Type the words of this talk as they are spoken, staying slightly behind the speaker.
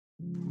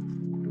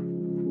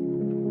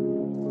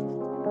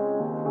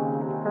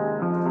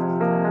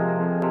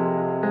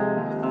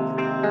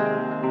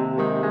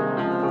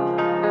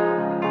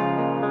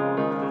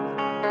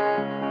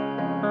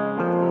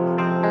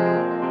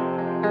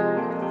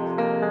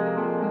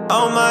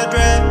On my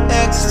dread,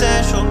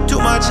 existential. Too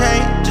much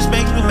hate just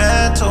makes me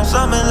mental.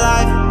 Some in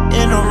life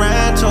in a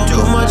rental.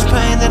 Too much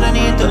pain that I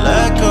need to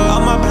let go.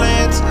 All my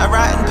plans I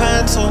write in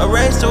pencil.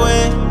 Erased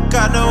away,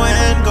 got no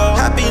end goal.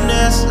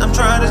 Happiness I'm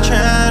trying to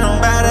channel.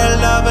 Bad at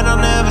love and I'll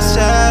never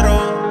settle.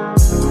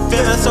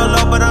 Feeling so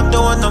low but I'm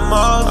doing the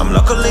most. I'm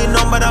locally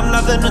known but I'm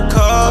nothing to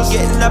cause.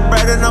 Getting that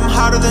bread and I'm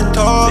hotter than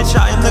toast. Bitch,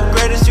 I am the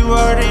greatest, you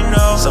already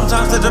know.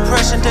 Sometimes the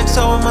depression takes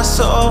over my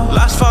soul.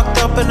 Life's fucked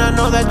up and I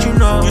know that you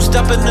know. You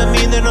step into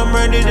me then I'm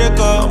ready to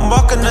go. I'm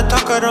walking the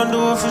talk, I don't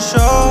do it for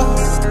sure.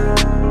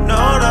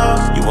 No,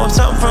 no, you want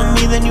something from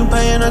me then you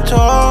paying a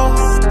toll.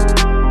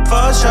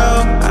 For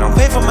sure, I don't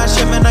pay for my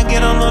shit man, I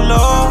get on the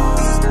low.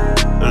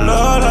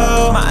 Low,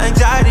 low, my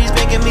anxiety's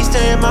making me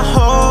stay in my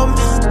home.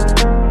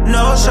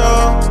 No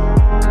show,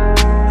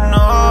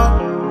 no.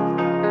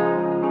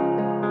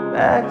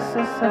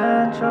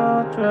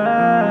 Existential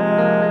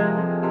dread,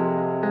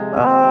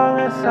 all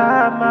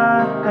inside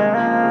my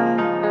head.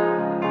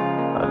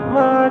 I'd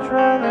much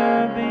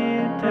rather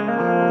be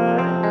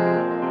dead.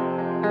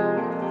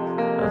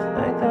 Just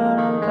think that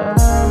I'm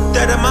dead.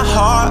 Dead in my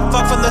heart,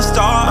 fuck from the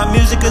start. My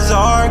music is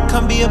art,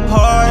 come be a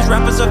part. These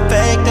rappers are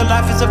fake, their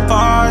life is a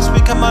farce. We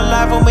come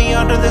alive when we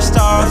under the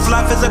stars. If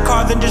life is a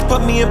car, then just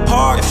put me in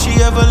park. If she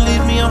ever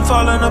leaves me, I'm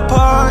falling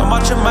apart. I'm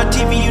watching my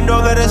TV, you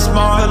know that it's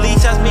smart.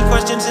 Police ask me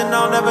questions and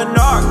I'll never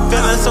knock.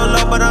 Feeling so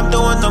low, but I'm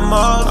doing the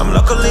most. I'm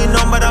locally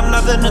known, but I'm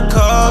nothing to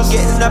cause.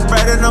 Getting that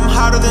bread and I'm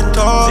hotter than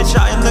toast. Bitch,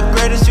 I am the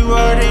greatest, you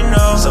already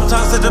know.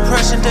 Sometimes the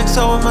depression takes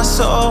over my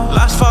soul.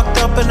 Life's fucked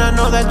up and I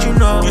know that you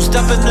know. You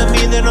step into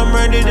me, then I'm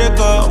ready to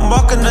go. I'm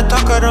walking the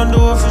talk, I don't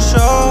do it for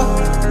sure.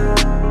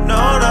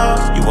 No, no,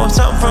 you want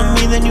something from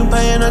me, then you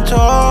paying a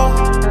toll.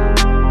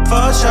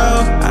 For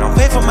sure, I don't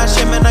pay for my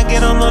shit, man, I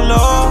get on the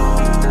low.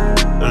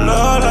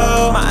 Low,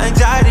 low, my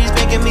anxiety's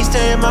making me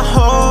stay in my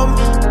home.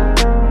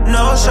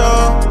 No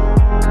show.